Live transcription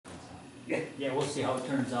Yeah, we'll see how it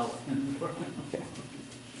turns out.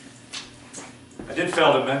 I did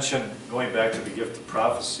fail to mention, going back to the gift of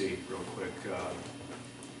prophecy real quick,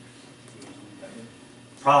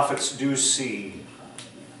 prophets do see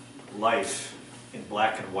life in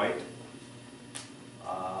black and white.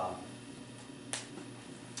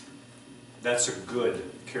 That's a good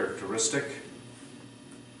characteristic,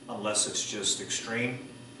 unless it's just extreme.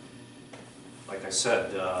 Like I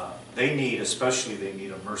said, they need a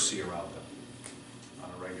mercy around them on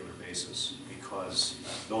a regular basis, because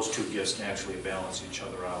those two gifts naturally balance each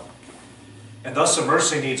other out. And thus a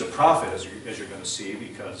mercy needs a prophet, as you're going to see,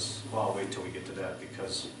 because, well, I'll wait till we get to that,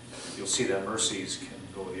 because you'll see that mercies can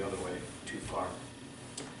go the other way too far.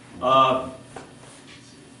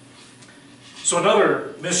 So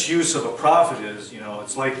another misuse of a prophet is,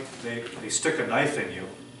 it's like they stick a knife in you,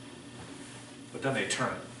 but then they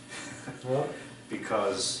turn it.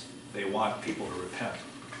 Because they want people to repent.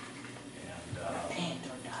 And,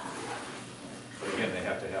 but again, they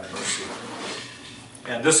have to have mercy.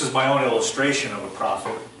 And this is my own illustration of a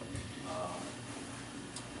prophet.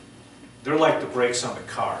 They're like the brakes on the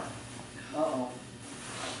car.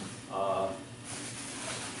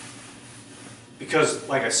 Because,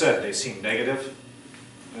 like I said, they seem negative.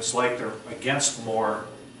 It's like they're against more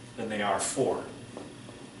than they are for.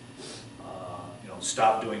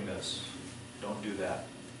 Stop doing this. Don't do that.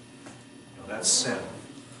 That's sin.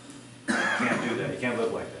 You can't do that. You can't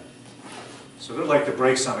live like that. So they're like the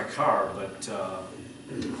brakes on a car, but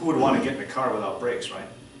who would want to get in a car without brakes, right?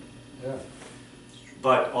 Yeah.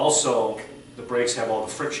 But also, the brakes have all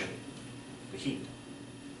the friction, the heat.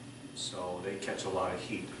 So they catch a lot of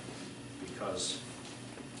heat because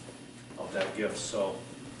of that gift. So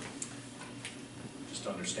just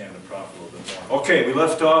understand the prophet a little bit more. Okay, we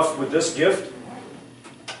left off with this gift.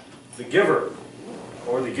 The giver,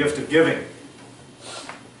 or the gift of giving.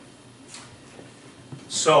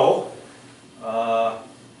 So,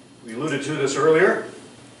 we alluded to this earlier.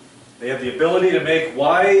 They have the ability to make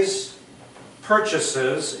wise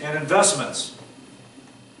purchases and investments.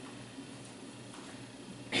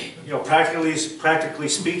 Practically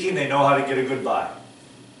speaking, they know how to get a good buy.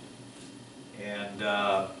 And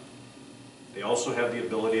they also have the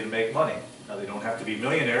ability to make money. Now, they don't have to be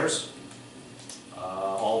millionaires.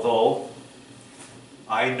 Although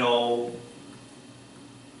I know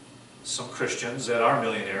some Christians that are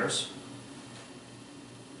millionaires,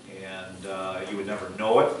 and you would never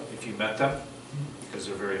know it if you met them, because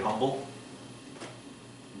they're very humble.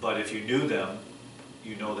 But if you knew them,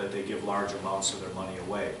 you know that they give large amounts of their money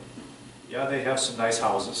away. Yeah, they have some nice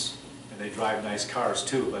houses, and they drive nice cars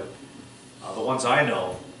too, but the ones I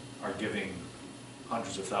know are giving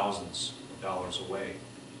hundreds of thousands of dollars away.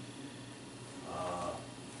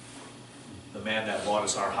 The man that bought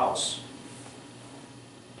us our house,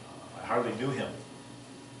 I hardly knew him.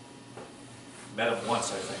 Met him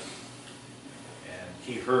once, I think. And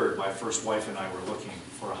he heard my first wife and I were looking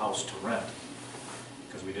for a house to rent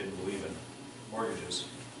because we didn't believe in mortgages.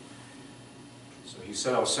 So he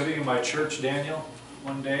said, I was sitting in my church, Daniel,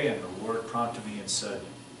 one day, and the Lord prompted me and said,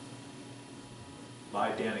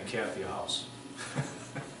 buy Dan and Kathy a house.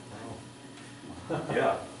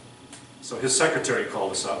 Yeah. So his secretary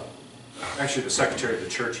called us up. Actually, the secretary of the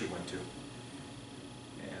church he went to,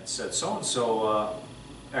 and said, so-and-so,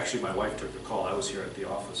 actually my wife took the call, I was here at the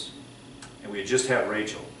office, and we had just had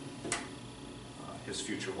Rachel, his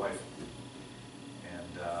future wife, and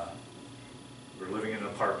we were living in an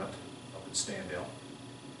apartment up in Standale,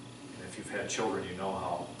 and if you've had children, you know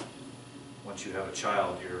how once you have a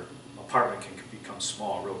child, your apartment can become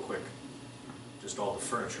small real quick, just all the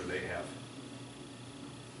furniture they have,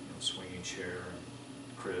 swinging chair,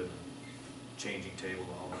 and crib, changing table,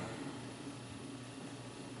 and all that.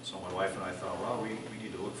 So my wife and I thought, well, we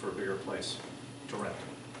need to look for a bigger place to rent.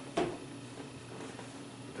 But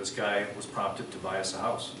this guy was prompted to buy us a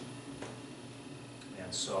house.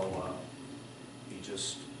 And so he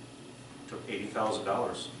just took $80,000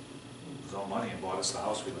 of his own money and bought us the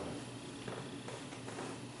house we live in.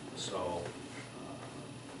 So,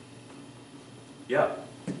 yeah.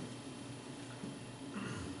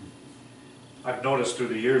 I've noticed through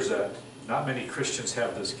the years that not many Christians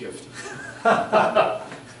have this gift.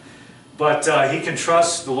 But he can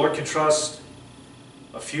trust, the Lord can trust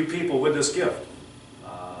a few people with this gift.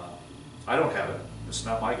 I don't have it. It's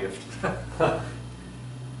not my gift. I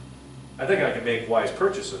think I can make wise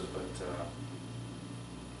purchases, but I'm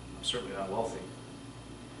certainly not wealthy.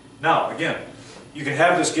 Now, again, you can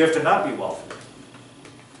have this gift and not be wealthy.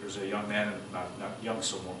 There's a young man, not young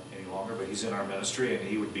so any longer, but he's in our ministry, and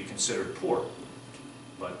he would be considered poor.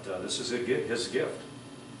 But this is his gift.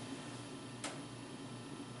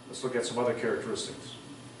 Let's look at some other characteristics.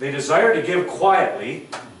 They desire to give quietly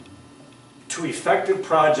to effective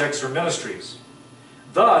projects or ministries.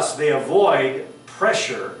 Thus, they avoid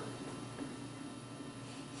pressure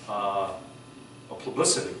of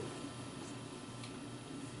publicity.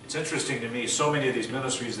 It's interesting to me, so many of these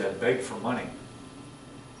ministries that beg for money,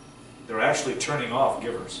 they're actually turning off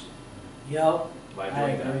givers Yep, by I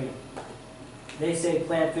doing that. agree. They say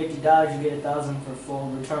plant $50, you get $1,000 for full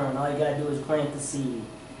return. All you gotta do is plant the seed.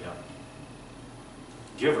 Yeah.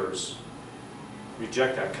 Givers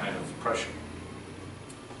reject that kind of pressure.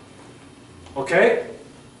 Okay?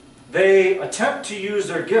 They attempt to use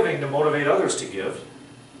their giving to motivate others to give,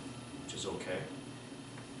 which is okay.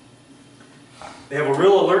 They have a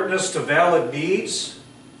real alertness to valid needs,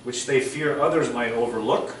 which they fear others might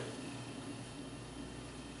overlook.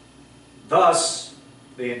 Thus,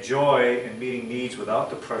 they enjoy in meeting needs without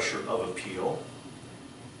the pressure of appeal,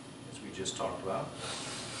 as we just talked about.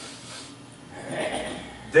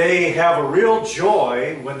 They have a real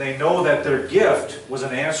joy when they know that their gift was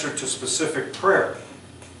an answer to specific prayer.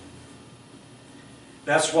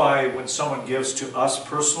 That's why when someone gives to us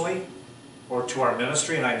personally, or to our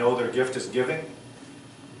ministry, and I know their gift is giving,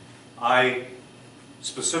 I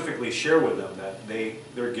specifically share with them that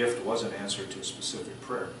their gift was an answer to a specific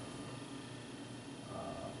prayer.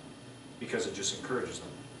 Because it just encourages them.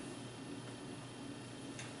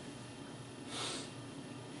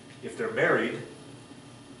 If they're married,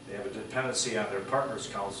 they have a dependency on their partner's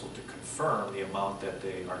counsel to confirm the amount that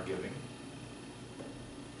they are giving.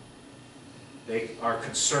 They are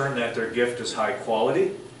concerned that their gift is high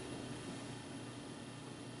quality.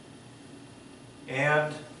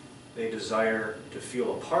 And they desire to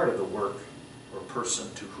feel a part of the work or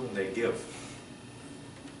person to whom they give.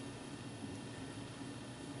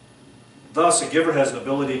 Thus, a giver has an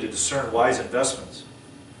ability to discern wise investments.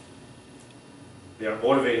 They are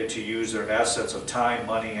motivated to use their assets of time,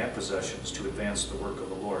 money, and possessions to advance the work of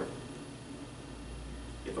the Lord.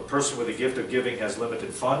 If a person with a gift of giving has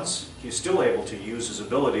limited funds, he is still able to use his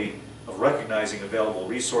ability of recognizing available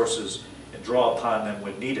resources and draw upon them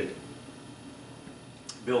when needed.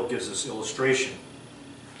 Bill gives this illustration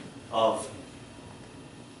of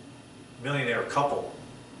a millionaire couple,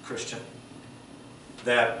 Christian,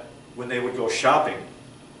 that when they would go shopping,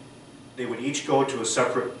 they would each go to a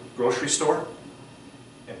separate grocery store.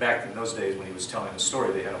 And back in those days when he was telling the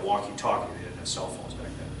story, they had a walkie-talkie. They didn't have cell phones back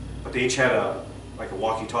then. But they each had like a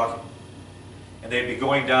walkie-talkie. And they'd be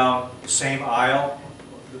going down the same aisle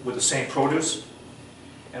with the same produce.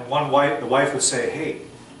 And the wife would say, hey,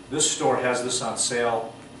 this store has this on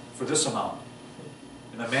sale for this amount.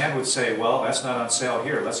 And the man would say, well, that's not on sale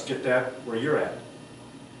here. Let's get that where you're at.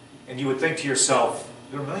 And you would think to yourself,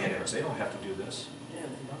 they're millionaires. They don't have to do this. Yeah, they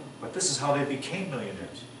don't. But this is how they became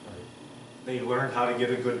millionaires. They learned how to get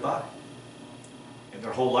a good buy. And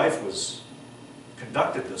their whole life was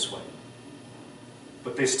conducted this way.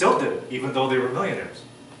 But they still did it, even though they were millionaires.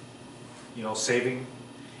 You know, saving.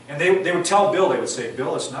 And they would tell Bill, they would say,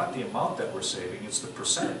 Bill, it's not the amount that we're saving, it's the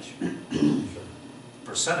percentage.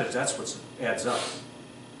 Percentage, that's what adds up.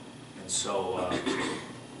 And so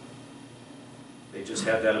they just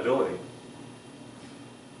had that ability.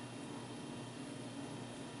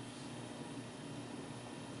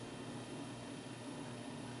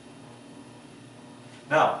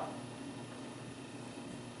 Now,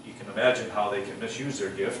 you can imagine how they can misuse their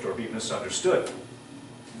gift or be misunderstood.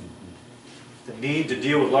 The need to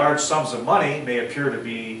deal with large sums of money may appear to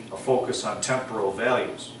be a focus on temporal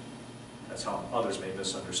values. That's how others may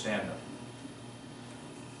misunderstand them.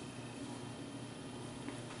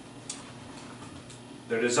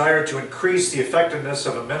 Their desire to increase the effectiveness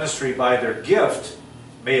of a ministry by their gift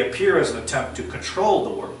may appear as an attempt to control the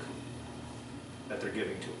work that they're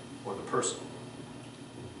giving to, or the person.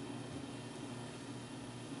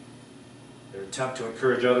 Their attempt to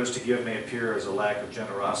encourage others to give may appear as a lack of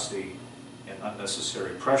generosity and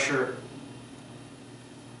unnecessary pressure.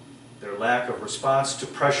 Their lack of response to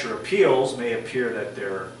pressure appeals may appear that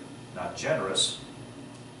they're not generous.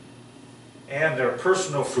 And their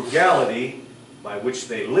personal frugality by which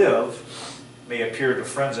they live may appear to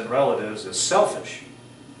friends and relatives as selfish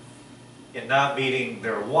in not meeting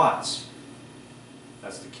their wants.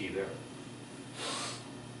 That's the key there.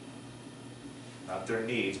 Not their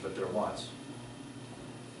needs, but their wants.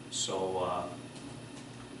 So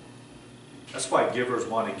that's why givers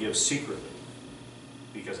want to give secretly,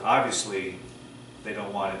 because obviously they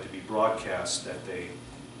don't want it to be broadcast that they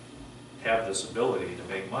have this ability to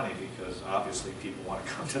make money, because obviously people want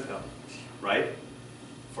to come to them, right,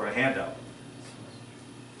 for a handout.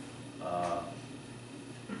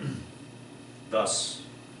 Thus,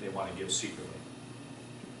 they want to give secretly.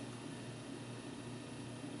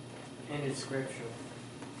 And it's scriptural.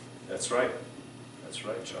 That's right. That's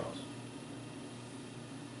right, Charles.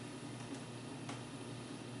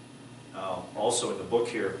 Now, also in the book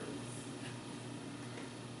here,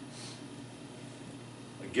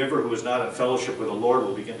 a giver who is not in fellowship with the Lord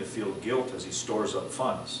will begin to feel guilt as he stores up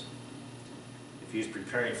funds. If he is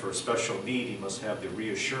preparing for a special need, he must have the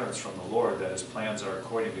reassurance from the Lord that his plans are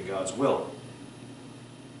according to God's will.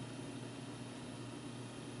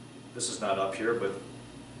 This is not up here, but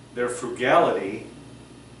their frugality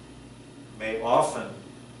may often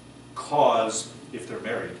cause, if they're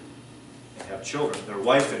married and have children, their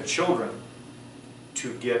wife and children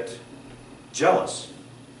to get jealous,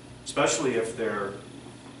 especially if they're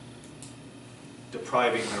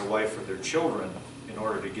depriving their wife or their children in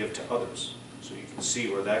order to give to others. So you can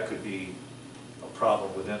see where that could be a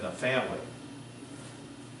problem within a family.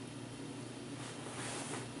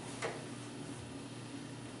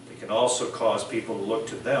 It can also cause people to look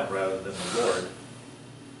to them rather than the Lord.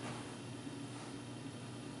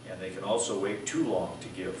 And they can also wait too long to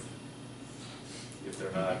give if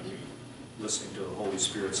they're not listening to the Holy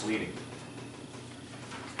Spirit's leading.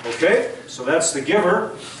 Okay, so that's the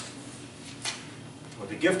giver, or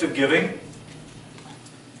the gift of giving.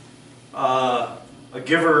 A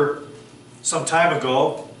giver some time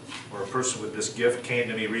ago, or a person with this gift came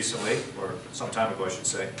to me recently, or some time ago I should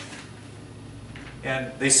say,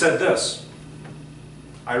 and they said this: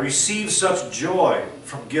 I receive such joy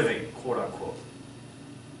from giving, quote unquote.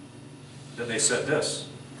 Then they said this: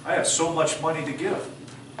 I have so much money to give.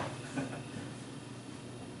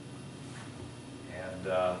 And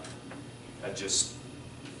that just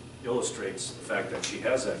illustrates the fact that she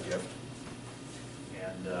has that gift.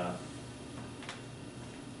 And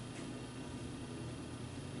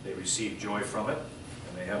they receive joy from it,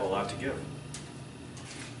 and they have a lot to give.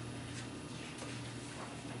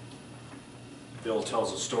 Bill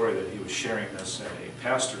tells a story that he was sharing this at a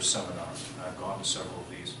pastor's seminar. I've gone to several of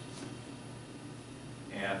these.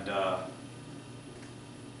 And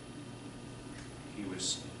he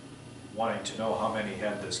was wanting to know how many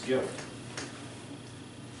had this gift.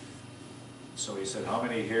 So he said, how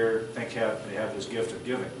many here think they have this gift of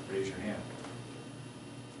giving? Raise your hand.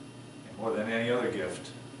 And more than any other gift,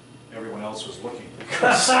 everyone else was looking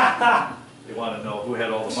because they wanted to know who had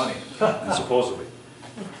all the money, supposedly.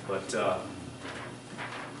 But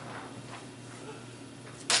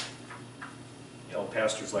you know,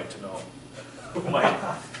 pastors like to know who might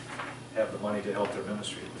have the money to help their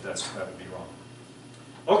ministry, but that would be wrong.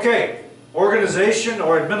 Okay, organization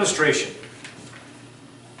or administration.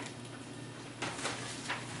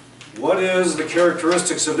 What is the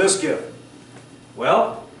characteristics of this gift?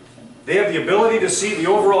 Well, they have the ability to see the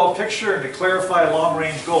overall picture and to clarify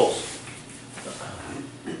long-range goals.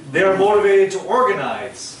 They are motivated to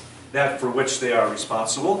organize that for which they are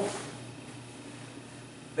responsible.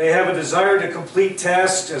 They have a desire to complete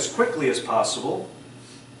tasks as quickly as possible.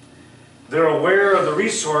 They're aware of the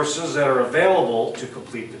resources that are available to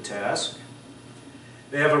complete the task.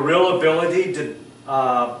 They have a real ability to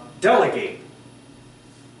delegate,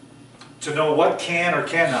 to know what can or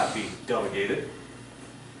cannot be delegated.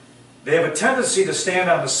 They have a tendency to stand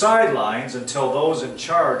on the sidelines until those in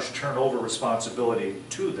charge turn over responsibility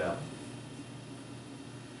to them.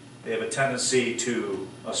 They have a tendency to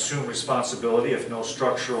assume responsibility if no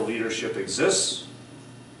structural leadership exists.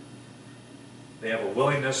 They have a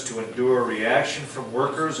willingness to endure reaction from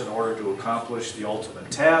workers in order to accomplish the ultimate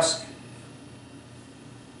task.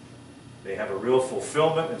 They have a real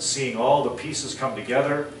fulfillment in seeing all the pieces come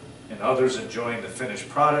together and others enjoying the finished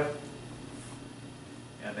product.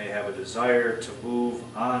 And they have a desire to move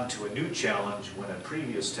on to a new challenge when a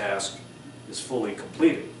previous task is fully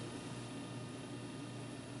completed.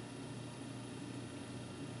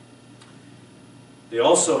 They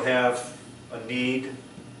also have a need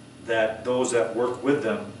that those that work with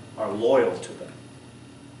them are loyal to them.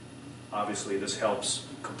 Obviously, this helps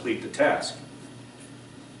complete the task.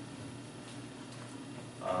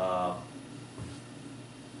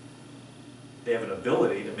 They have an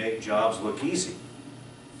ability to make jobs look easy,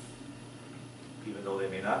 even though they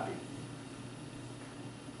may not be.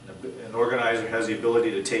 An organizer has the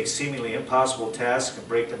ability to take seemingly impossible tasks and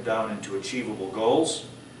break them down into achievable goals.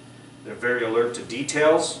 They're very alert to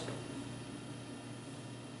details.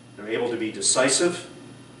 They're able to be decisive.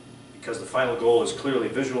 Because the final goal is clearly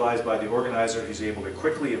visualized by the organizer, he's able to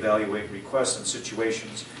quickly evaluate requests and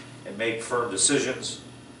situations and make firm decisions.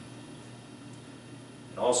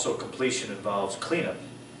 And also, completion involves cleanup.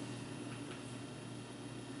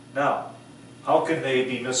 Now, how can they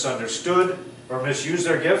be misunderstood or misuse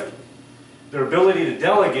their gift? Their ability to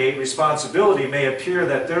delegate responsibility may appear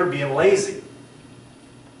that they're being lazy.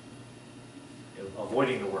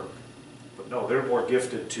 avoiding the work. But no, they're more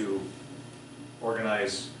gifted to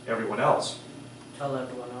organize everyone else. Tell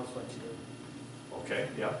everyone else what to do. Okay,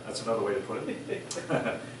 yeah, that's another way to put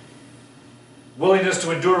it. Willingness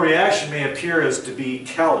to endure reaction may appear as to be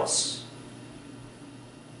callous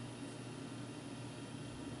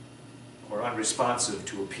or unresponsive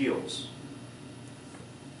to appeals.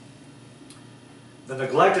 The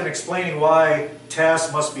neglect in explaining why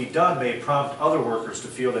tasks must be done may prompt other workers to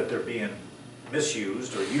feel that they're being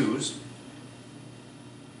misused or used.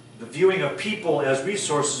 The viewing of people as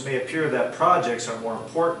resources may appear that projects are more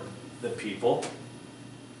important than people.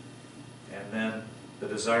 And then the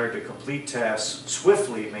desire to complete tasks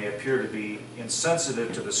swiftly may appear to be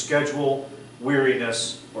insensitive to the schedule,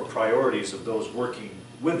 weariness, or priorities of those working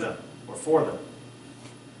with them or for them.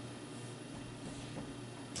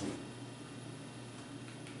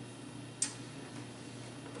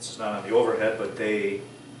 This is not on the overhead, but they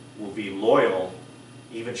will be loyal,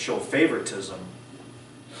 even show favoritism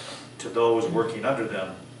to those working under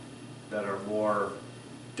them that are more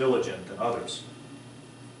diligent than others.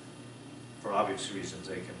 For obvious reasons,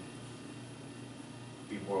 they can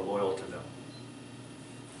be more loyal to them.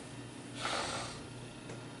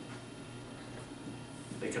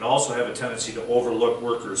 They can also have a tendency to overlook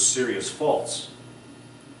workers' serious faults.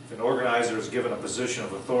 If an organizer is given a position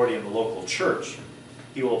of authority in the local church,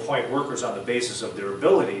 he will appoint workers on the basis of their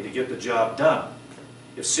ability to get the job done.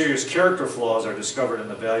 If serious character flaws are discovered in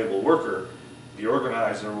the valuable worker, the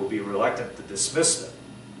organizer will be reluctant to dismiss them,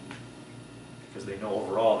 because they know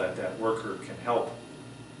overall that that worker can help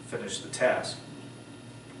finish the task.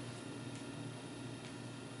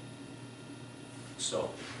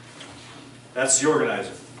 So, that's the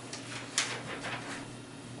organizer.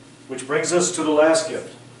 Which brings us to the last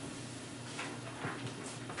gift.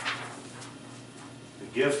 The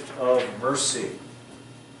gift of mercy.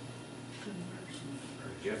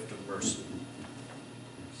 Or gift of mercy.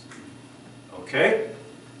 Okay?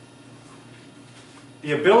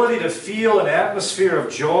 The ability to feel an atmosphere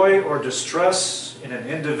of joy or distress in an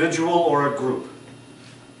individual or a group.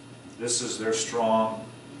 This is their strong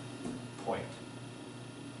point.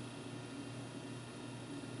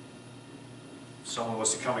 Someone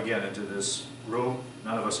was to come again into this room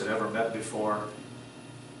none of us had ever met before,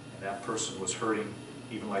 and that person was hurting,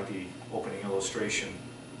 even like the opening illustration,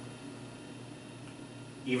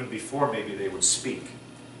 even before maybe they would speak.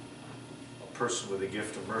 A person with a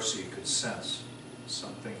gift of mercy could sense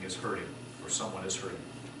something is hurting, or someone is hurting.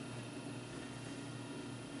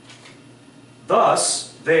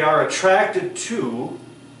 Thus, they are attracted to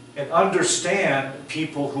and understand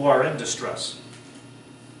people who are in distress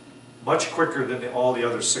much quicker than all the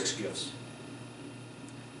other 6 gifts.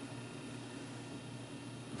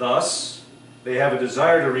 Thus, they have a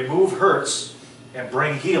desire to remove hurts and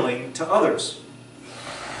bring healing to others.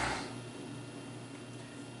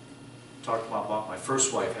 Talked about my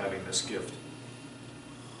first wife having this gift.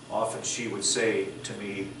 Often she would say to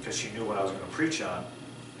me, because she knew what I was going to preach on,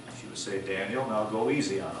 she would say, "Daniel, now go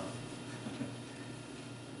easy on them.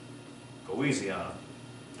 Go easy on them.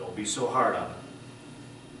 Don't be so hard on them."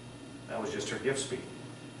 That was just her gift speaking.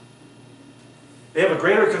 They have a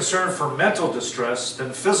greater concern for mental distress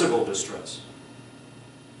than physical distress.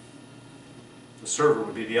 The server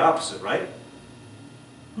would be the opposite, right?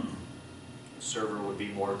 The server would be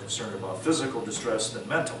more concerned about physical distress than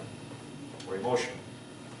mental or emotional.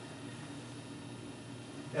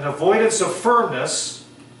 An avoidance of firmness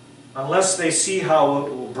unless they see how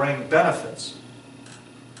it will bring benefits.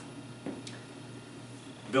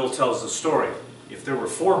 Bill tells the story. If there were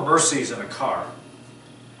 4 Mercies in a car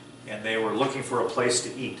and they were looking for a place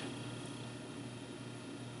to eat,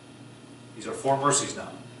 these are 4 Mercies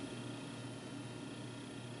now.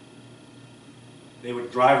 They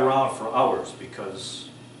would drive around for hours because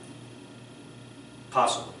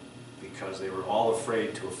they were all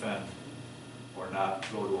afraid to offend or not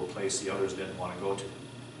go to a place the others didn't want to go to.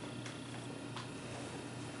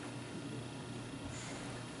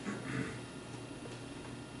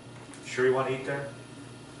 Sure you want to eat there?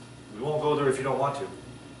 We won't go there if you don't want to.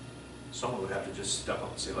 Someone would have to just step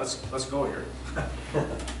up and say, let's go here.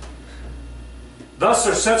 Thus,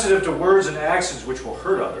 they're sensitive to words and actions which will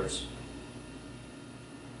hurt others.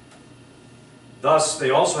 Thus, they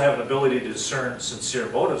also have an ability to discern sincere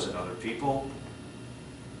motives in other people.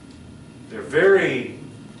 They're very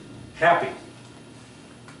happy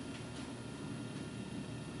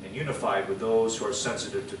and unified with those who are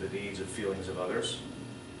sensitive to the needs and feelings of others.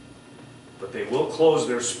 But they will close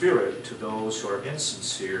their spirit to those who are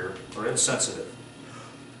insincere or insensitive.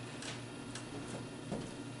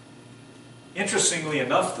 Interestingly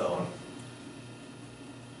enough, though,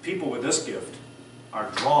 people with this gift are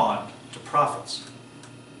drawn to prophets,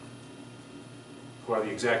 who are the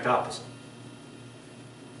exact opposite.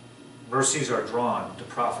 Mercies are drawn to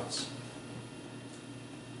prophets.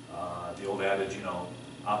 The old adage,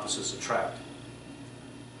 opposites attract.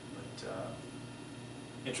 But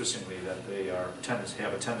interestingly, that they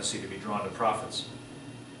have a tendency to be drawn to prophets.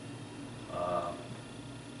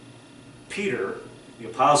 Peter, the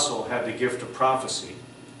apostle, had the gift of prophecy.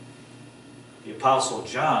 The apostle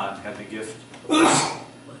John had the gift of mercy.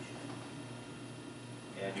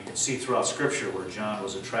 And you can see throughout Scripture where John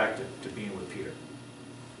was attracted to being with Peter.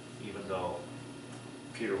 Even though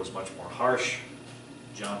Peter was much more harsh,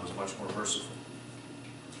 John was much more merciful.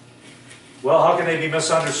 Well, how can they be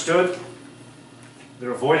misunderstood?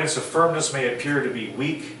 Their avoidance of firmness may appear to be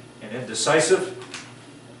weak and indecisive.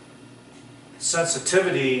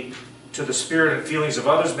 Sensitivity to the spirit and feelings of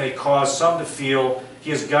others may cause some to feel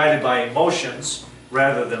he is guided by emotions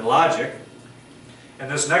rather than logic.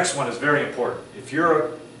 And this next one is very important. If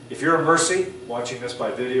you're a Mercy, watching this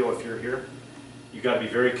by video, if you're here, you've got to be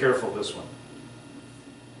very careful of this one.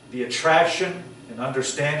 The attraction and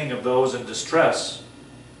understanding of those in distress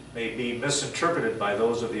may be misinterpreted by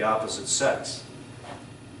those of the opposite sex.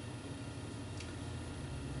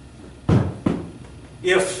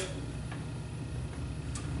 If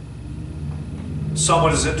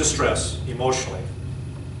someone is in distress emotionally,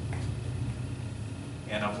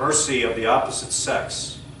 and a Mercy of the opposite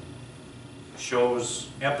sex shows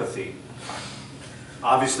empathy,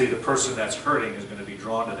 obviously the person that's hurting is going to be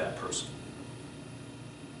drawn to that person.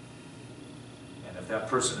 And if that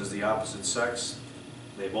person is the opposite sex,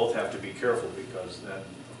 they both have to be careful, because then,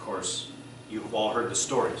 of course, you've all heard the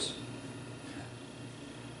stories.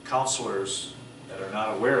 Counselors that are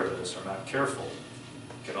not aware of this, are not careful,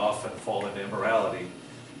 can often fall into immorality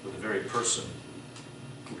with the very person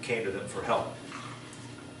who came to them for help.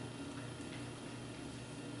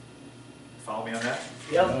 Follow me on that?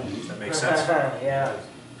 Yep. Does that make sense? Yeah.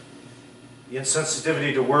 The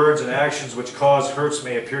insensitivity to words and actions which cause hurts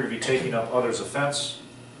may appear to be taking up others' offense.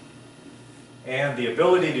 And the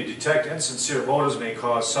ability to detect insincere motives may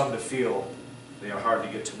cause some to feel they are hard to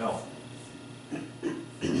get to know.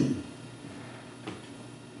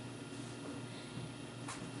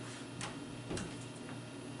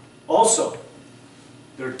 Also,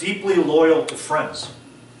 they're deeply loyal to friends.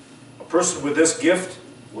 A person with this gift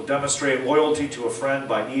will demonstrate loyalty to a friend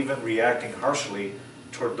by even reacting harshly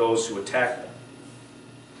toward those who attack them.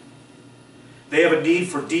 They have a need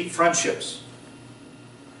for deep friendships.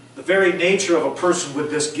 The very nature of a person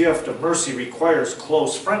with this gift of mercy requires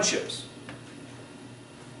close friendships.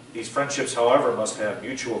 These friendships, however, must have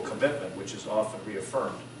mutual commitment, which is often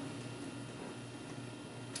reaffirmed.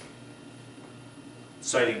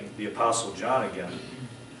 Citing the Apostle John again,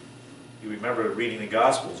 you remember reading the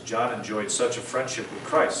Gospels, John enjoyed such a friendship with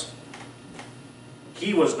Christ.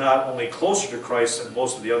 He was not only closer to Christ than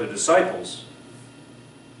most of the other disciples,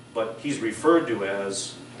 but he's referred to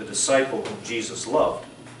as the disciple whom Jesus loved.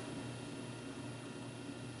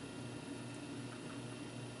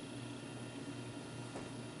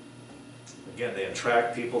 Again, they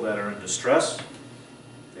attract people that are in distress.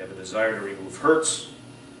 They have a desire to remove hurts.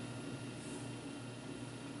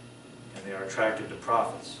 And they are attracted to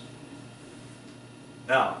prophets.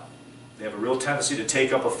 Now, they have a real tendency to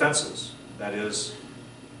take up offenses. That is,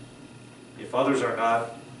 if others are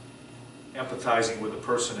not empathizing with a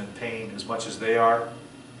person in pain as much as they are,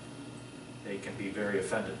 they can be very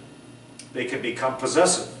offended. They can become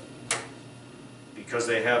possessive because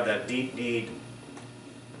they have that deep need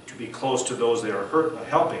to be close to those they are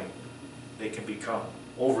helping. They can become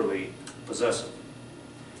overly possessive.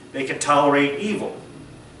 They can tolerate evil.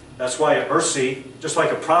 That's why a mercy, just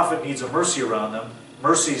like a prophet needs a mercy around them,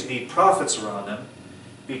 mercies need prophets around them,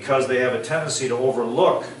 because they have a tendency to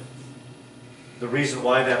overlook the reason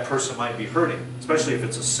why that person might be hurting, especially if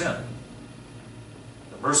it's a sin.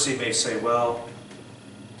 The mercy may say, well,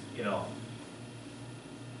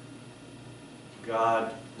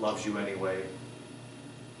 God loves you anyway.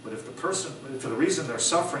 But if the reason they're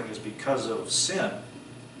suffering is because of sin,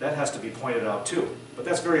 that has to be pointed out too. But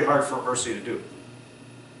that's very hard for a mercy to do.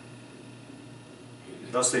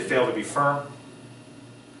 Thus they fail to be firm.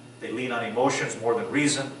 They lean on emotions more than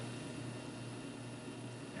reason.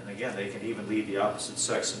 And again, they can even lead the opposite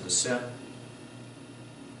sex into sin.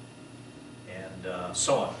 And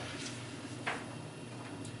so on.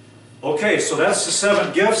 Okay, so that's the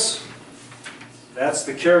 7 gifts. That's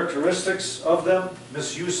the characteristics of them,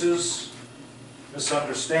 misuses,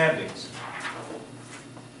 misunderstandings.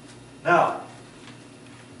 Now,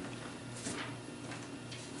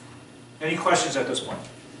 any questions at this point?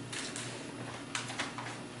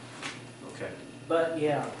 Okay. But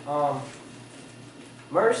yeah,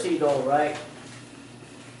 mercy though, right?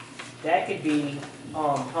 That could be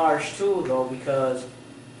harsh too though, because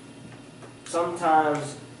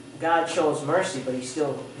sometimes God shows mercy, but he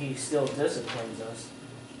still disciplines us.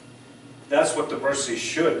 That's what the mercy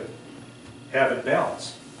should have in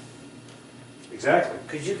balance. Exactly.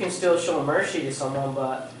 Because you can still show mercy to someone,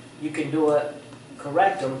 but you can do it,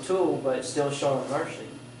 correct them too, but still showing mercy.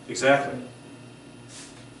 Exactly.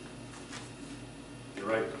 You're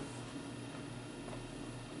right.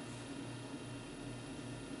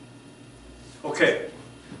 Okay.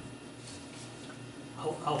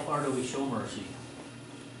 How far do we show mercy?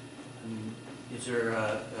 I mean, is there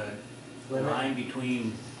a line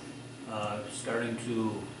between starting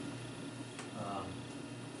to,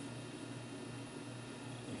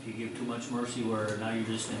 if you give too much mercy where now you're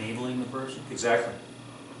just enabling the person? Exactly.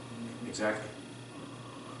 Exactly.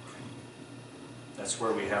 That's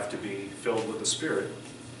where we have to be filled with the Spirit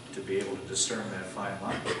to be able to discern that fine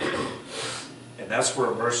line. And that's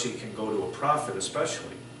where mercy can go to a prophet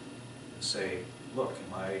especially, and say, look,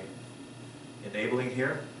 am I enabling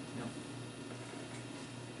here? Yep.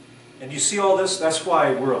 And you see all this, that's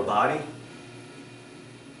why we're a body.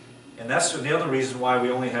 And that's the other reason why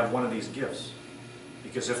we only have one of these gifts.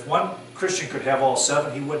 Because if one Christian could have all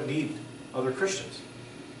seven, he wouldn't need other Christians.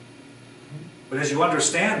 But as you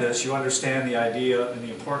understand this, you understand the idea and the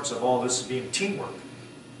importance of all this being teamwork.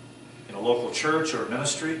 In a local church or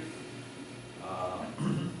ministry,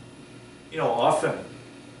 you know, often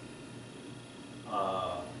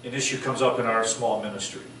an issue comes up in our small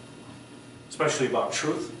ministry, especially about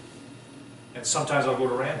truth. And sometimes I'll go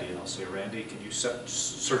to Randy and I'll say, Randy, can you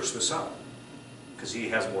search this out? Because he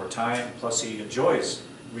has more time, plus he enjoys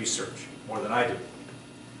research more than I do.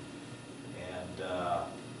 And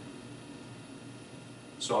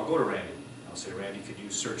so I'll go to Randy. I'll say, Randy, could you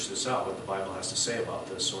search this out, what the Bible has to say about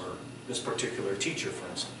this, or this particular teacher, for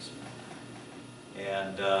instance.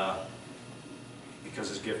 And because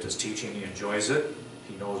his gift is teaching, he enjoys it.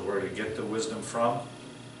 He knows where to get the wisdom from.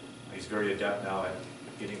 He's very adept now at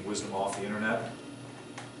getting wisdom off the internet.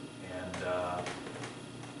 And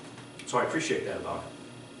so I appreciate that about him.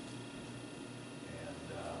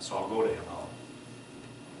 And so I'll go to him. I'll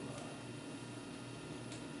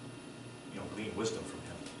glean wisdom from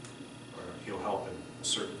him. Or he'll help in a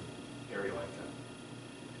certain area like that.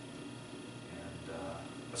 And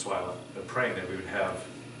that's why I've been praying that we would have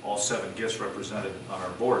all seven gifts represented on our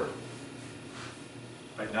board.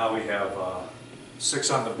 Right now we have 6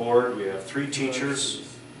 on the board. We have 3 teachers.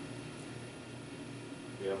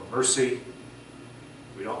 We have a mercy.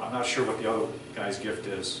 I'm not sure what the other guy's gift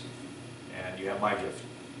is. And you have my gift,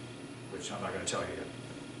 which I'm not going to tell you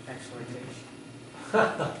yet. Exploitation.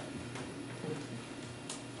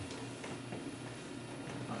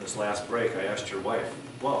 On this last break, I asked your wife,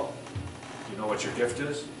 well, do you know what your gift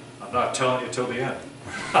is? I'm not telling you till the end.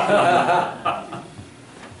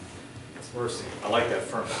 It's mercy. I like that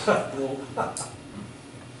firmness.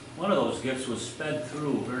 One of those gifts was sped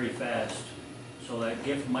through very fast, so that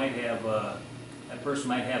gift might have, that person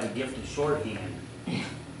might have a gift of shorthand,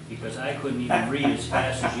 because I couldn't even read as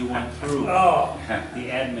fast as you went through the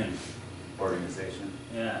admin. Organization.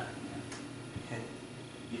 Yeah.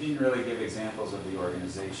 You didn't really give examples of the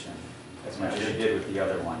organization as much as you did with the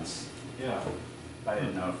other ones. Yeah. I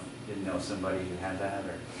didn't know somebody who had that,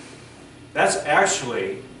 or That's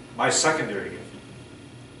actually my secondary gift.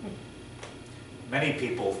 Many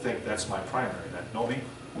people think that's my primary, that know me.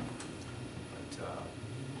 But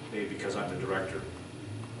maybe because I'm the director of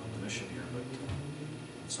the mission here, but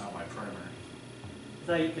it's not my primary. I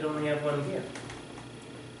thought you could only have one gift.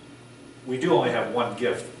 We do only have one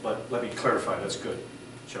gift, but let me clarify, that's good,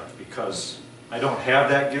 Chuck, because I don't have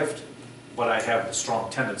that gift, but I have the strong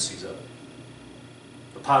tendencies of it.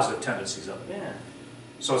 The positive tendencies of it. Yeah.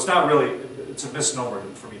 So it's not really, it's a misnomer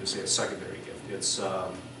for me to say a secondary gift. It's,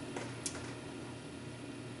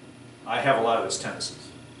 I have a lot of its tendencies,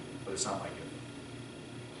 but it's not my gift.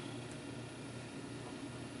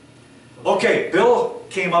 Okay, Bill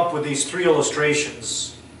came up with these 3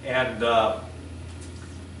 illustrations, and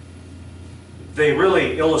they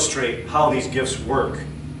really illustrate how these gifts work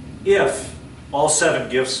if all 7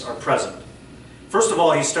 gifts are present. First of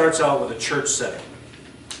all, he starts out with a church setting.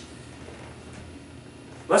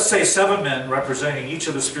 Let's say 7 men representing each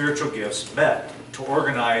of the spiritual gifts met to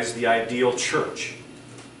organize the ideal church.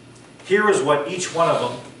 Here is what each one of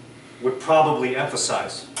them would probably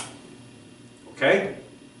emphasize. Okay?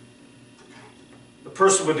 The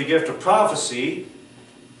person with the gift of prophecy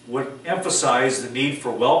would emphasize the need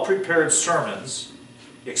for well-prepared sermons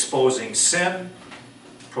exposing sin,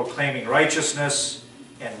 proclaiming righteousness,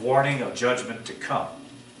 and warning of judgment to come.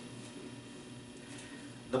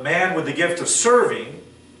 The man with the gift of serving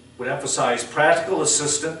would emphasize practical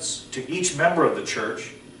assistance to each member of the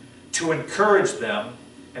church to encourage them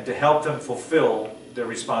and to help them fulfill their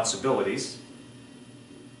responsibilities.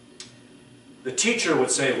 The teacher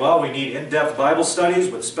would say, well, we need in-depth Bible studies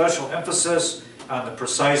with special emphasis on the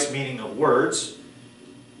precise meaning of words.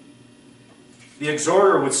 The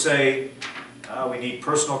exhorter would say, we need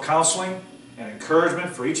personal counseling and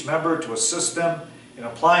encouragement for each member to assist them in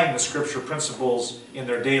applying the scripture principles in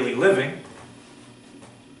their daily living.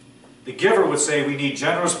 The giver would say we need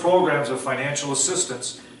generous programs of financial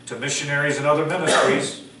assistance to missionaries and other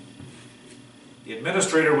ministries. The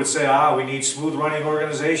administrator would say, we need smooth running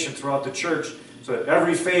organization throughout the church so that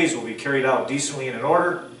every phase will be carried out decently and in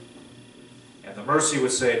order. And the mercy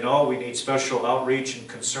would say, no, we need special outreach and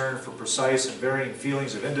concern for precise and varying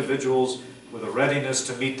feelings of individuals with a readiness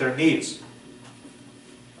to meet their needs.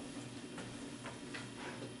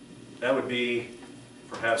 That would be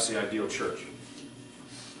perhaps the ideal church.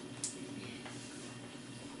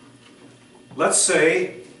 Let's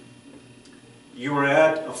say you were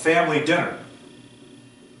at a family dinner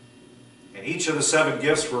and each of the 7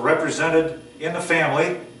 gifts were represented in the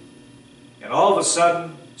family, and all of a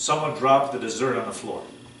sudden someone dropped the dessert on the floor.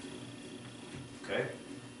 Okay?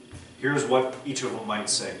 Here's what each of them might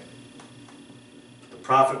say. The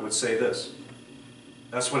prophet would say this.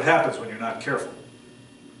 That's what happens when you're not careful.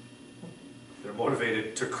 They're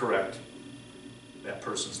motivated to correct that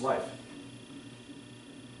person's life.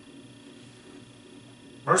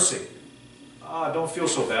 Mercy. Don't feel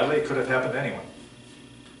so badly. It could have happened to anyone.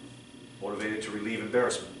 Motivated to relieve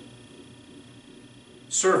embarrassment.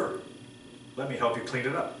 Server. Let me help you clean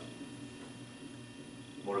it up.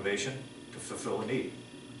 Motivation to fulfill a need.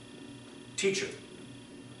 Teacher.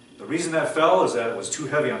 The reason that fell is that it was too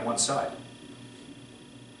heavy on one side.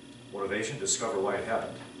 Motivation to discover why it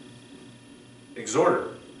happened. Exhorter.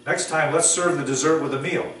 Next time, let's serve the dessert with a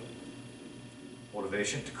meal.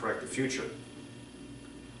 Motivation to correct the future.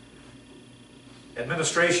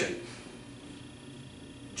 Administration.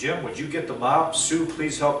 Jim, would you get the mop? Sue,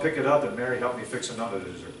 please help pick it up, and Mary, help me fix another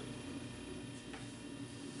dessert.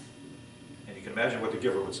 And you can imagine what the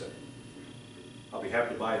giver would say. I'll be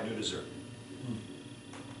happy to buy a new dessert.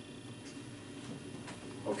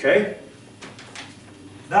 Okay?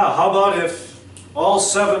 Now, how about if all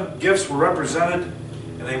 7 gifts were represented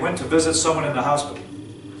and they went to visit someone in the hospital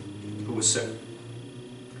who was sick?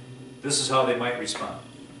 This is how they might respond.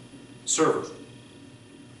 Server.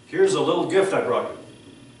 Here's a little gift I brought you.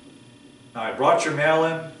 Now, I brought your mail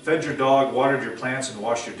in, fed your dog, watered your plants, and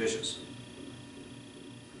washed your dishes.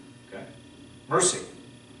 Okay? Mercy.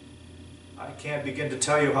 I can't begin to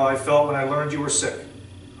tell you how I felt when I learned you were sick.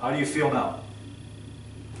 How do you feel now?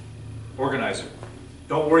 Organizer.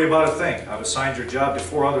 Don't worry about a thing. I've assigned your job to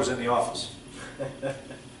 4 others in the office.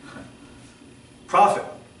 Prophet.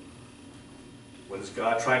 What is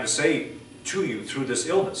God trying to say to you through this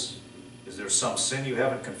illness? Is there some sin you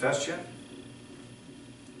haven't confessed yet?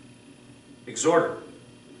 Exhorter.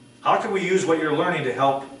 How can we use what you're learning to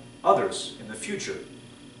help others in the future?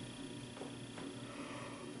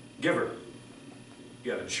 Giver.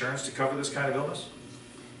 You have insurance to cover this kind of illness?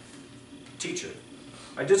 Teacher.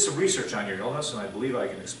 I did some research on your illness and I believe I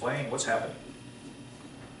can explain what's happening.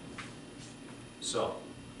 So,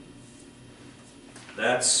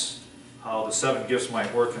 that's how the 7 gifts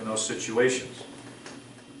might work in those situations.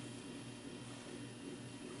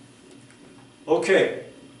 Okay.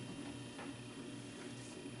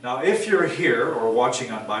 Now, if you're here or watching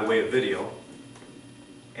by way of video,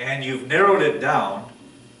 and you've narrowed it down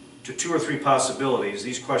to 2 or 3 possibilities,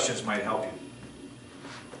 these questions might help you.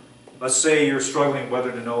 Let's say you're struggling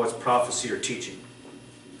whether to know it's prophecy or teaching.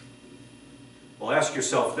 Well, ask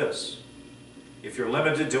yourself this. If you're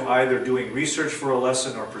limited to either doing research for a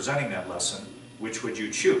lesson or presenting that lesson, which would you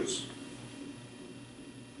choose?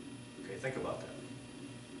 Okay, think about that.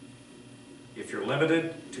 If you're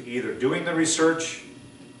limited to either doing the research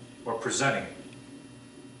or presenting it,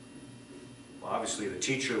 well, obviously the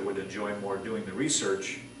teacher would enjoy more doing the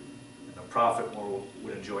research, and the prophet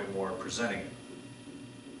would enjoy more presenting it.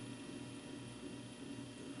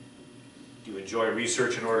 Do you enjoy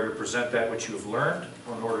research in order to present that which you have learned,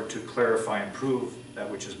 or in order to clarify and prove that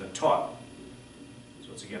which has been taught?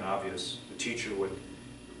 So it's again obvious the teacher would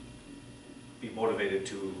be motivated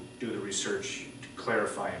to do the research to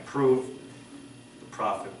clarify and prove. The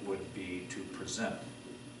prophet would be to present.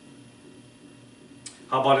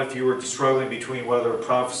 How about if you were struggling between whether a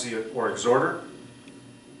prophecy or exhorter?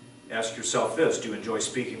 Ask yourself this: do you enjoy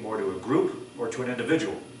speaking more to a group or to an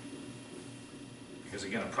individual? Because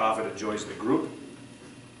again, a prophet enjoys the group,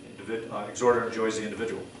 exhorter enjoys the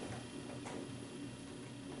individual.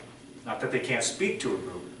 Not that they can't speak to a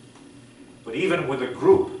group, but even with a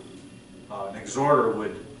group, an exhorter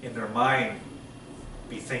would, in their mind,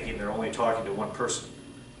 be thinking they're only talking to one person,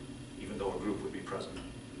 even though a group would be present.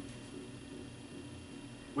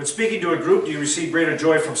 When speaking to a group, do you receive greater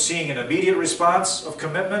joy from seeing an immediate response of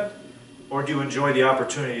commitment, or do you enjoy the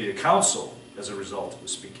opportunity to counsel as a result of the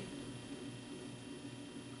speaking?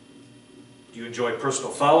 Do you enjoy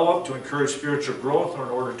personal follow-up to encourage spiritual growth, or in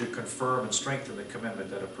order to confirm and strengthen the commitment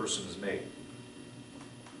that a person has made?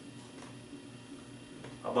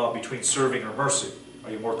 How about between serving or mercy?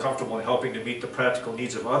 Are you more comfortable in helping to meet the practical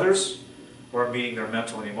needs of others, or meeting their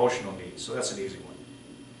mental and emotional needs? So that's an easy one.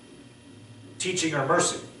 Teaching or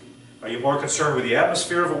mercy? Are you more concerned with the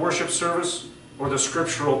atmosphere of a worship service, or the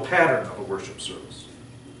scriptural pattern of a worship service?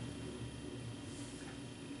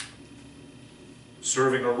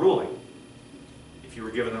 Serving or ruling? If you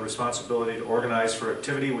were given the responsibility to organize for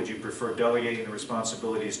activity, would you prefer delegating the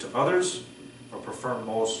responsibilities to others, or perform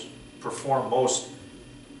most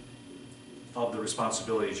of the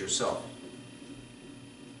responsibilities yourself?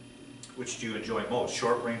 Which do you enjoy most,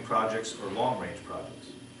 short-range projects or long-range projects?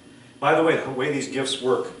 By the way these gifts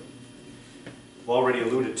work, I've already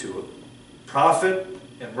alluded to it. Profit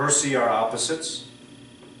and mercy are opposites.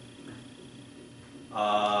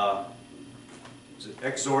 Is it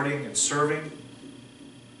exhorting and serving?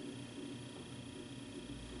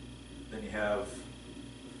 Then you have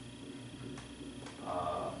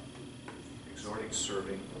exhorting,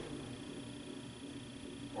 serving,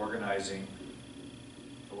 organizing,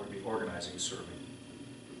 or would it be organizing, serving?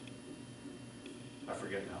 I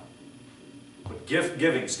forget now. But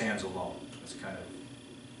giving stands alone. That's kind of,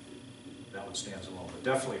 that one stands alone. But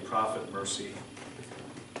definitely profit, mercy,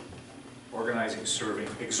 organizing, serving,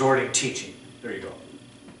 exhorting, teaching. There you go.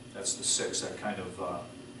 That's the six that kind of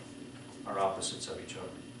are opposites of each other.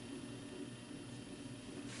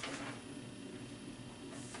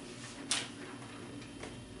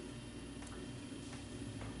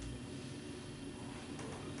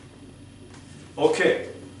 Okay,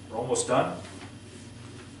 we're almost done.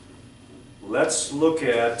 Let's look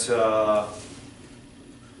at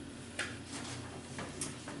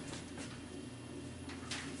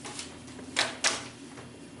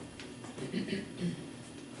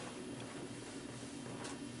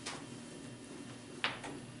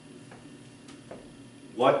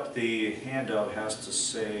what the handout has to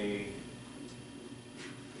say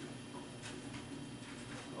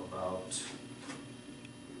about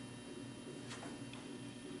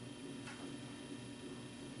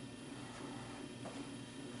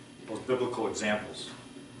those biblical examples.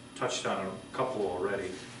 Touched on a couple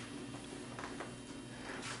already.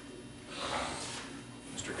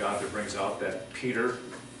 Mr. Goddard brings out that Peter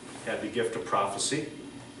had the gift of prophecy.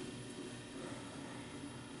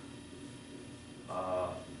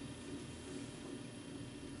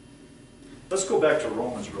 Let's go back to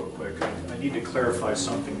Romans real quick. I need to clarify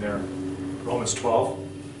something there. Romans 12.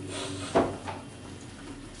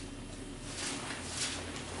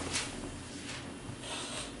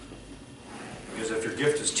 Because if your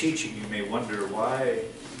gift is teaching, you may wonder why,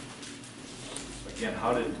 again,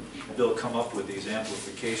 how did Bill come up with these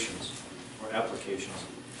amplifications or applications?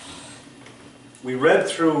 We read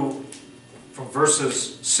through from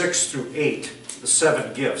verses 6 through 8, the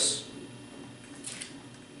 7 gifts.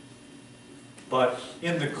 But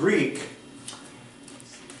in the Greek,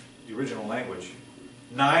 the original language,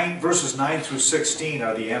 verses 9 through 16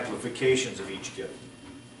 are the amplifications of each gift.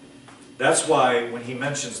 That's why when he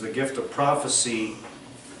mentions the gift of prophecy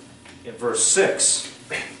in verse 6,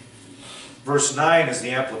 verse 9 is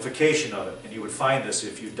the amplification of it. And you would find this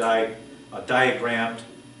if you diagrammed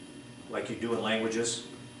like you do in languages.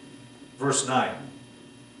 Verse 9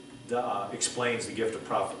 explains the gift of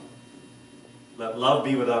prophet. Let love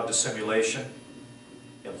be without dissimulation.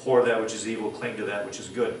 Abhor that which is evil, cling to that which is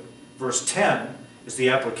good. Verse 10 is the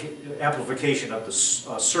amplification of the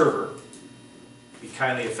server. Be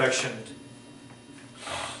kindly affectioned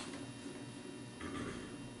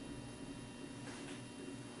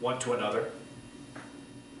one to another,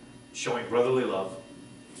 showing brotherly love,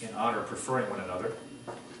 in honor preferring one another.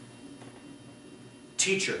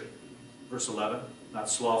 Teacher, verse 11, not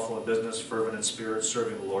slothful in business, fervent in spirit,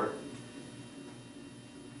 serving the Lord.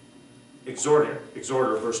 Exhorter,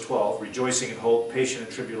 verse 12, rejoicing in hope, patient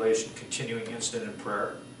in tribulation, continuing instant in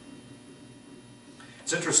prayer.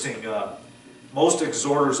 It's interesting, most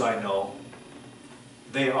exhorters I know,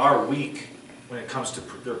 they are weak when it comes to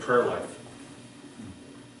their prayer life.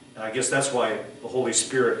 And I guess that's why the Holy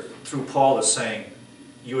Spirit, through Paul, is saying,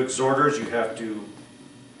 you exhorters, you have to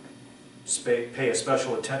pay a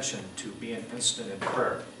special attention to being instant in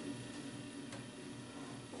prayer.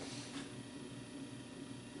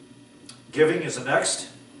 Giving is the next,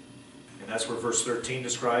 and that's where verse 13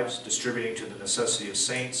 describes, distributing to the necessity of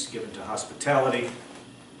saints, given to hospitality.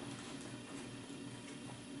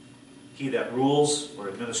 He that rules, or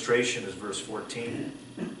administration, is verse 14.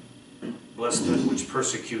 Bless them which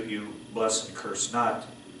persecute you, bless and curse not.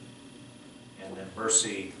 And then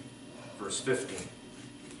mercy, verse 15.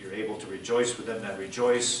 You're able to rejoice with them that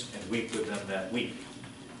rejoice, and weep with them that weep.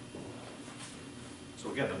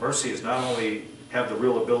 So again, the mercy is not only have the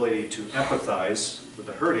real ability to empathize with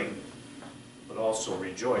the hurting, but also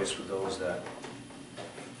rejoice with those that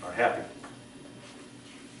are happy.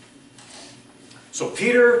 So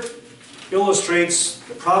Peter illustrates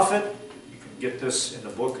the prophet. You can get this in the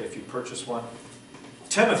book if you purchase one.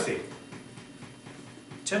 Timothy.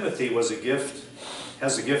 Timothy was a gift,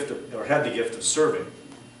 has the gift of, or had the gift of serving.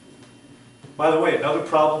 By the way, another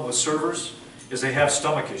problem with servers is they have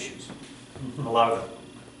stomach issues. A lot of them.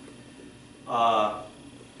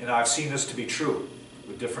 And I've seen this to be true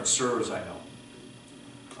with different servers I know.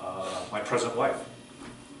 My present wife,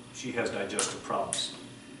 she has digestive problems.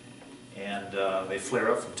 And they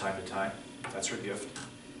flare up from time to time. That's her gift.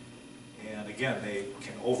 And again, they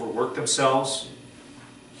can overwork themselves.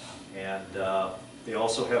 And they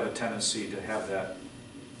also have a tendency to have that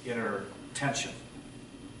inner tension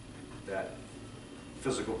that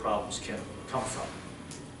physical problems can come from.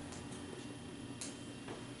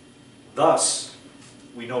 Thus,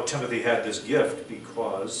 we know Timothy had this gift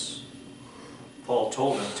because Paul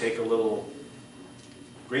told him, take a little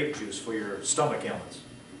grape juice for your stomach ailments.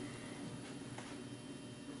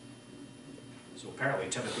 So apparently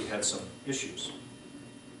Timothy had some issues.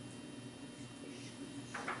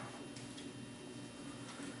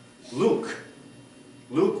 Luke.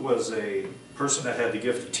 Luke was a person that had the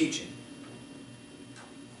gift of teaching.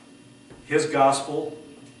 His gospel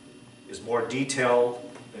is more detailed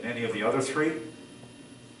than any of the other three.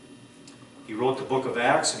 He wrote the book of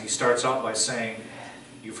Acts, and he starts out by saying,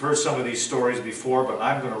 you've heard some of these stories before, but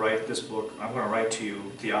I'm going to write this book, I'm going to write to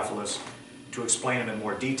you, Theophilus, to explain them in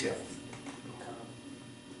more detail.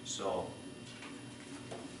 So,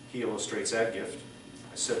 he illustrates that gift.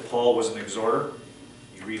 I said Paul was an exhorter.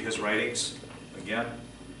 You read his writings, again,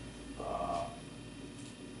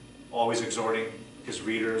 always exhorting his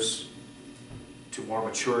readers to more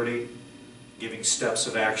maturity, giving steps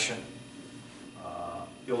of action,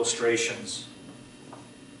 illustrations.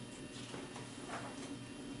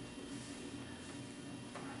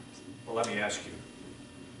 Well, let me ask you,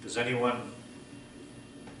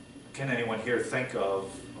 can anyone here think of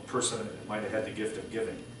a person that might have had the gift of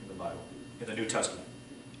giving in the Bible, in the New Testament?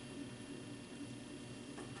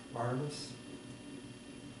 Barnabas?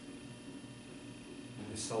 Did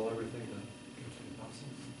he sell everything to give to the apostles?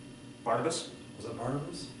 Barnabas? Was it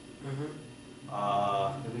Barnabas?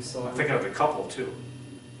 Mm-hmm. Did he sell I'm thinking of the couple too.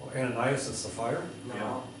 Well, Ananias and Sapphira?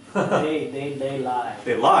 No. They lied.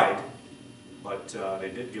 They lied, but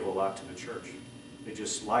they did give a lot to the church. They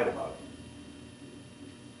just lied about it.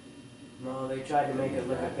 No, they tried to make it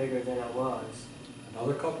look bigger than it was.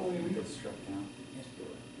 Another couple, you We mean? get struck down.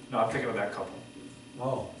 No, I'm thinking of that couple.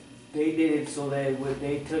 Oh, They did it so they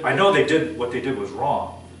took. I know what they did was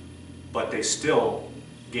wrong, but they still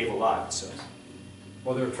gave a lot, it says.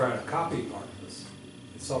 well, they were trying to copy Barnabas.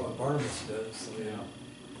 They saw what Barnabas did, so they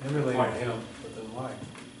emulated Point. him, but then lied.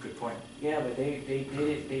 Good point. Yeah, but they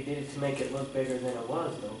did it to make it look bigger than it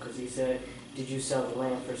was though, because he said, "Did you sell the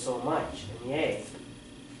land for so much?" And yay,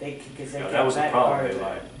 because they Yeah, kept that was the back problem, part they of it.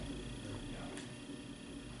 lied.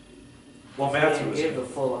 Well, They Matthew didn't was give the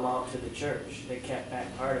full amount to the church. They kept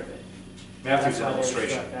back part of it. Matthew's That's why they were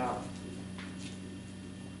illustration. struck down.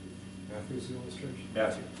 Matthew's the illustration?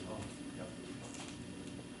 Matthew. Oh. Yep.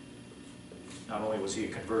 Not only was he a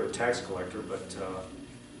converted tax collector, but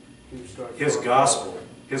He was struck his down.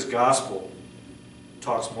 gospel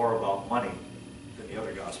talks more about money than the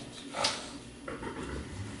other gospels.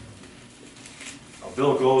 Now,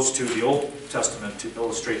 Bill goes to the Old Testament to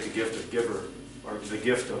illustrate the gift of giver, or the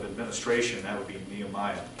gift of administration. That would be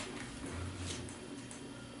Nehemiah.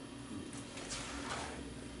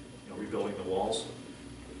 You know, rebuilding the walls.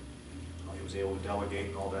 How he was able to delegate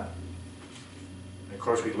and all that. And of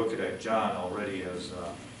course, we look at John already as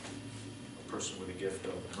a person with a gift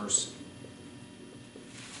of mercy.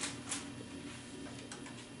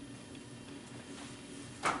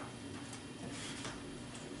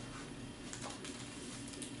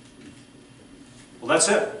 Well, that's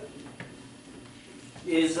it.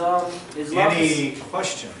 Is love Any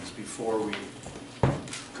questions before we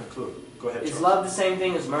conclude? Go ahead, is Charles. love the same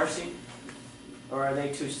thing as mercy? Or are they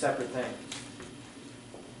two separate things?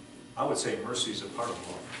 I would say mercy is a part of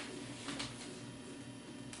love.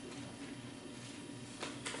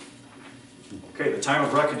 Okay, the time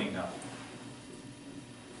of reckoning now.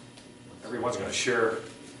 Everyone's going to share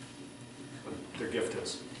what their gift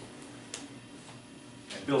is.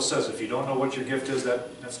 And Bill says if you don't know what your gift is,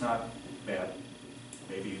 that's not bad.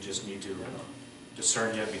 Maybe you just need to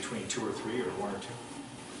discern yet between 2 or 3 or 1 or 2.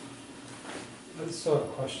 I just have a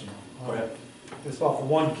question. Go ahead. It's about the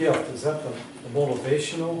one gift, is that the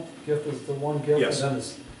motivational gift is the one gift? Yes. And then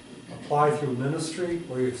it's applied through ministry,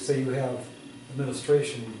 where you say you have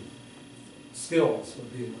administration skills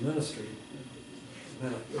would be in the ministry.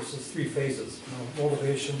 And then there's just 3 phases,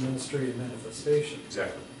 motivation, ministry, and manifestation.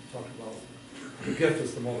 Exactly. Talked about, the gift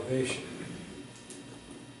is the motivation.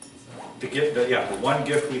 The gift, the one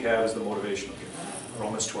gift we have is the motivational gift,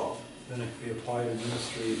 Romans 12. Then it can be applied in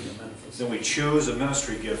ministry and manifestation. Then we choose a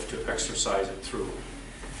ministry gift to exercise it through,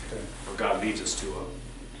 Okay. where God leads us to.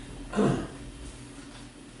 Yeah, I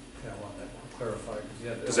want that clarified. 'Cause you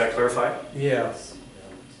had Does that clarify it? Yes.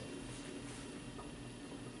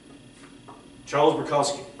 Charles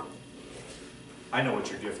Burkowski. I know what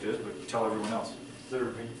your gift is, but tell everyone else.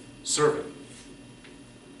 Serving. Serving.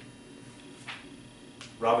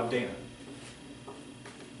 Robin Dana.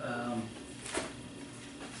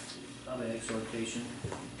 Probably exhortation.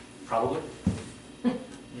 Probably.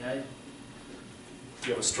 Yeah, You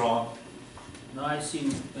have a strong. no, I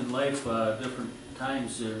see in life, different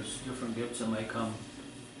times, there's different gifts that might come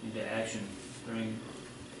into action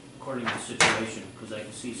according to the situation, because I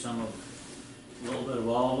can see a little bit of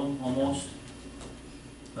all of them, almost.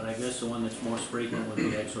 But I guess the one that's most frequent would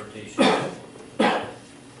be exhortation.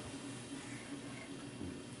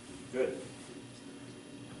 Good.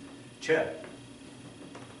 Chad.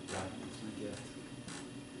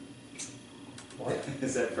 What?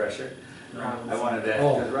 Is that pressure? No, I wanted that,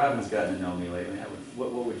 Oh. because Robin's gotten to know me lately.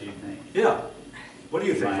 What would you think? Yeah. What do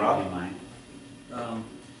you think, Mine, Rob? be mine.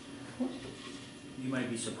 You might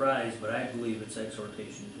be surprised, but I believe it's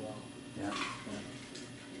exhortation as well. Yeah, Yeah.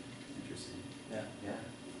 interesting. Yeah. Yeah,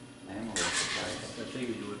 I am a little surprised. I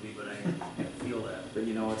figured you would be, but I feel that. But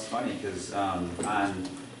you know what's funny, because on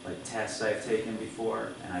like tests I've taken before,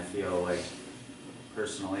 and I feel like,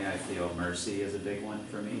 personally, I feel mercy is a big one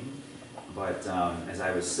for me. But as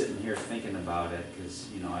I was sitting here thinking about it, because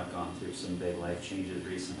I've gone through some big life changes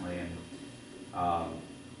recently, and I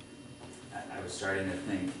was starting to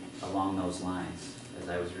think along those lines as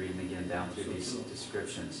I was reading again down through these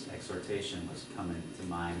descriptions. Exhortation was coming to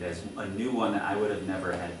mind as a new one that I would have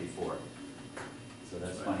never had before. So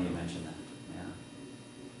that's funny you mentioned that.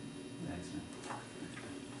 Yeah. Thanks, man.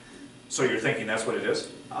 So you're thinking that's what it is?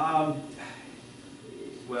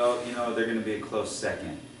 Well, they're going to be a close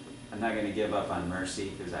second. I'm not going to give up on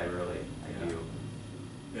mercy, because I do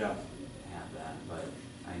Yeah. have that, but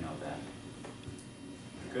I know that.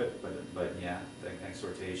 Good. But yeah, the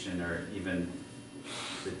exhortation, or even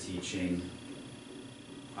the teaching,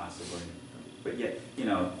 possibly. But yet,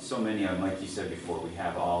 so many of them, like you said before, we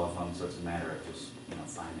have all of them, so it's a matter of just,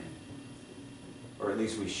 finding, or at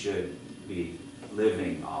least we should be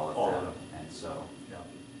living all of them. And so, Yeah.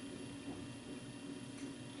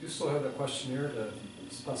 Do you still have the questionnaire to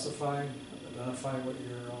specify, identify what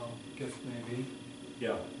your gift may be?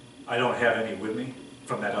 Yeah. I don't have any with me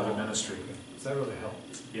from that other Oh, ministry. okay. Does that really help?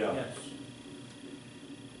 Yeah. Yes.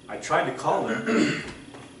 I tried to call them.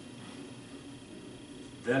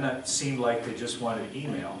 Then it seemed like they just wanted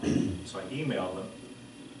email. So I emailed them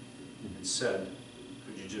and said,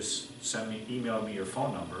 could you just email me your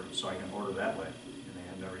phone number so I can order that way? And they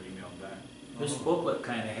had never emailed back. This booklet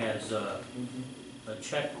kind of has a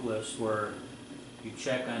checklist where you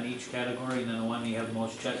check on each category, and then the one you have the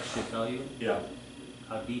most checks should tell you Yeah.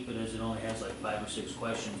 how deep it is. It only has like 5 or 6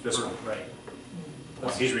 questions. This per- one? Right.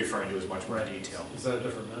 What he's referring to is much more Right. detailed. Is that a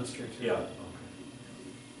different ministry too? Yeah. Okay.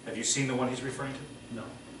 Have you seen the one he's referring to? No.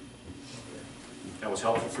 That was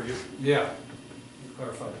helpful for you? Yeah. You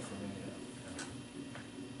clarified it for me, yeah.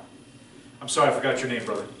 I'm sorry, I forgot your name,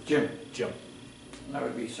 brother. Jim. Jim. I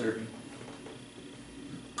would be serving.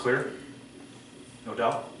 Clear? No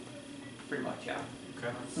doubt? Pretty much, yeah.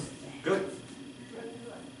 Okay. Good.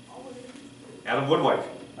 Adam Woodwike,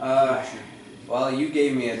 Well, you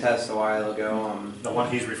gave me a test a while ago. the one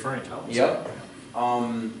he's referring to. Yep.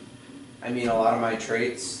 I mean, a lot of my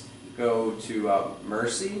traits go to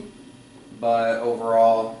mercy, but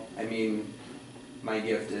overall, I mean, my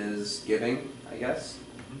gift is giving, I guess.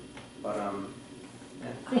 But yeah.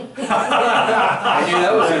 I knew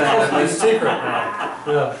that was gonna happen. Secret.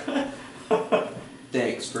 Yeah.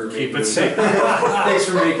 Thanks for Keep making it safe. Thanks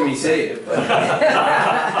for making me say it. But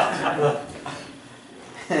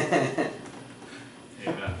Amen.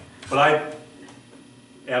 But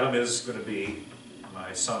Adam is going to be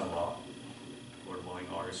my son-in-law, Lord willing,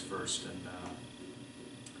 August 1st, and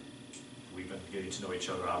we've been getting to know each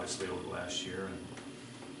other obviously over the last year, and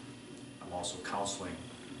I'm also counseling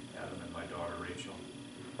Adam and my daughter Rachel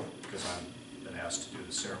because I've been asked to do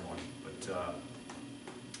the ceremony. But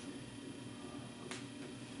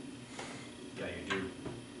yeah, you do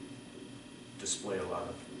display a lot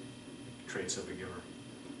of traits of a giver.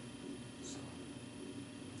 So.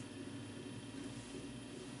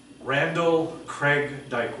 Randall Craig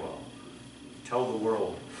Dykewell, tell the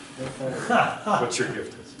world what your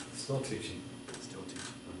gift is. Still teaching. Still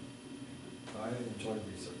teaching. I enjoy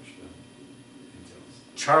research and details.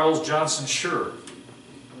 Charles Johnson Schur.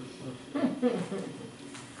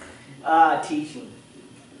 Teaching.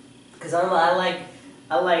 Cause I like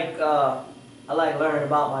learning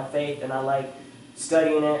about my faith, and I like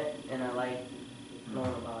studying it, and I like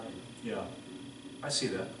knowing about it. Yeah, I see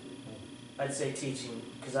that. I'd say teaching,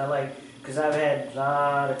 cause I've had a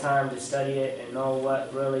lot of time to study it and know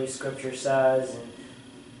what really Scripture says,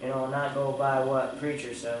 and not go by what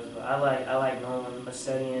preacher says. But I like knowing,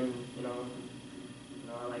 studying.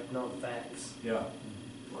 I like to know the facts. Yeah.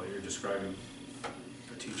 Well, you're describing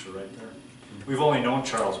a teacher right there. We've only known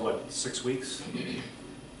Charles, what, 6 weeks?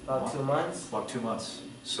 About 2 months. About 2 months.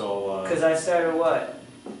 So. Cause I started what?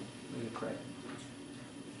 Correct.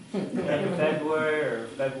 In February,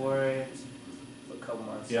 for a couple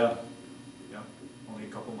months. Yeah. Yeah. Only a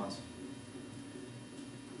couple months.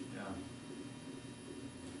 Yeah.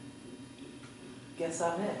 Guess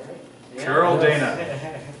I'm it, right? Yeah. Carol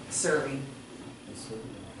Dana. Serving,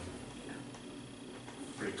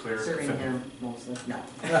 Pretty clear. serving him mostly, no,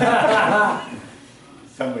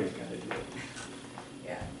 Somebody's gotta do it.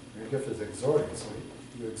 yeah. Your gift is exhorting, so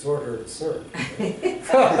you exhort her to serve.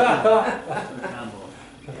 Combo.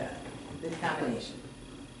 Yeah, good combination.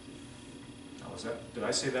 How was that? Did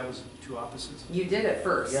I say that was two opposites? You did it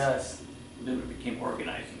first. Yes. Then it became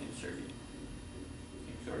organizing and serving.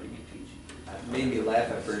 Exhorting and teaching. It made me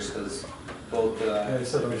laugh at first because both, Yeah, you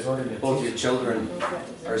said exhorting and both your teaching. children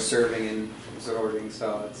are serving and exhorting,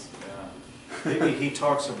 so it's, Yeah. Maybe he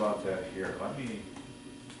talks about that here. Let me,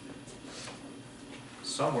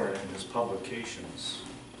 somewhere in his publications.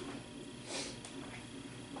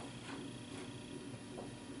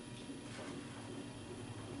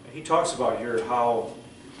 He talks about here how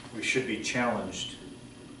we should be challenged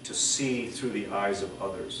to see through the eyes of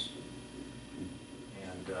others.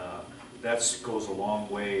 And that goes a long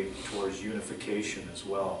way towards unification as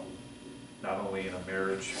well, not only in a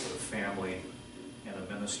marriage, but a family and a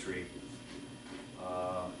ministry.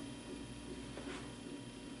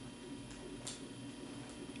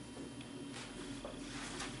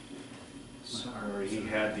 Sorry, he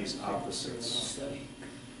had these opposites. Study.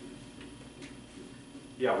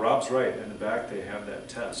 Yeah, Rob's right. In the back, they have that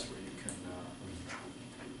test where you can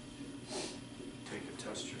take a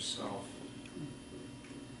test yourself.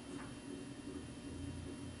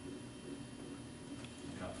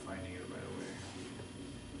 I'm not finding it right away.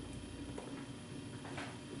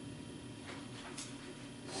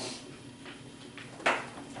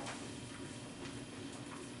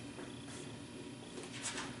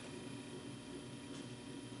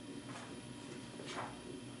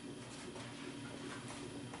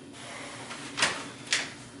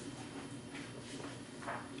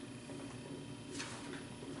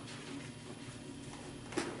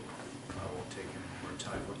 I won't take any more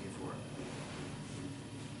time looking for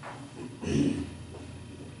it.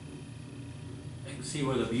 I can see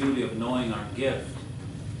where the beauty of knowing our gift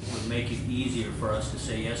would make it easier for us to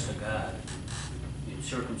say yes to God in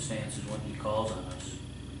circumstances when He calls on us.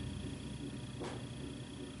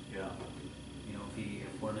 Yeah.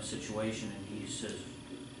 If we're in a situation and He says,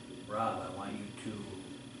 Rob, I want you to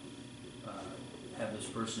have this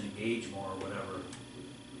person engage more or whatever,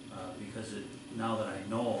 because now that I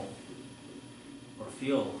know or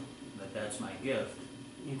feel that that's my gift,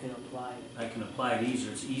 You can apply it. I can apply it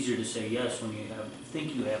easier. It's easier to say yes when you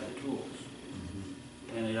think you have the tools.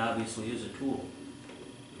 And it obviously is a tool.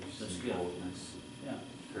 There's some good. boldness, Yeah.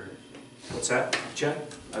 courage. What's that, Jen?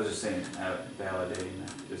 I was just saying, validating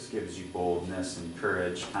that, just gives you boldness and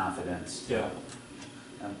courage, confidence. Yeah.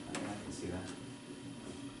 I can see that.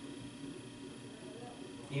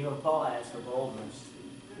 Even Paul asked for boldness.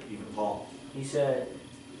 Even Paul. He said,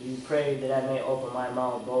 "You pray that I may open my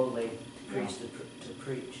mouth boldly to preach to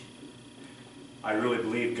preach." I really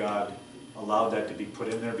believe God allowed that to be put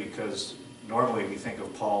in there because normally we think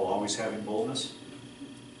of Paul always having boldness.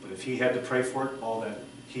 But if he had to pray for it, all that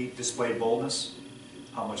he displayed boldness,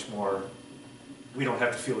 how much more we don't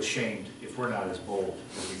have to feel ashamed if we're not as bold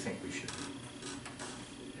as we think we should be.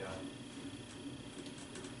 Yeah.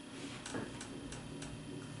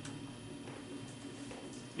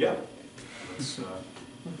 Yeah, let's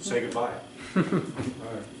say goodbye. All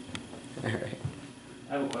right.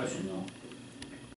 I have a question though.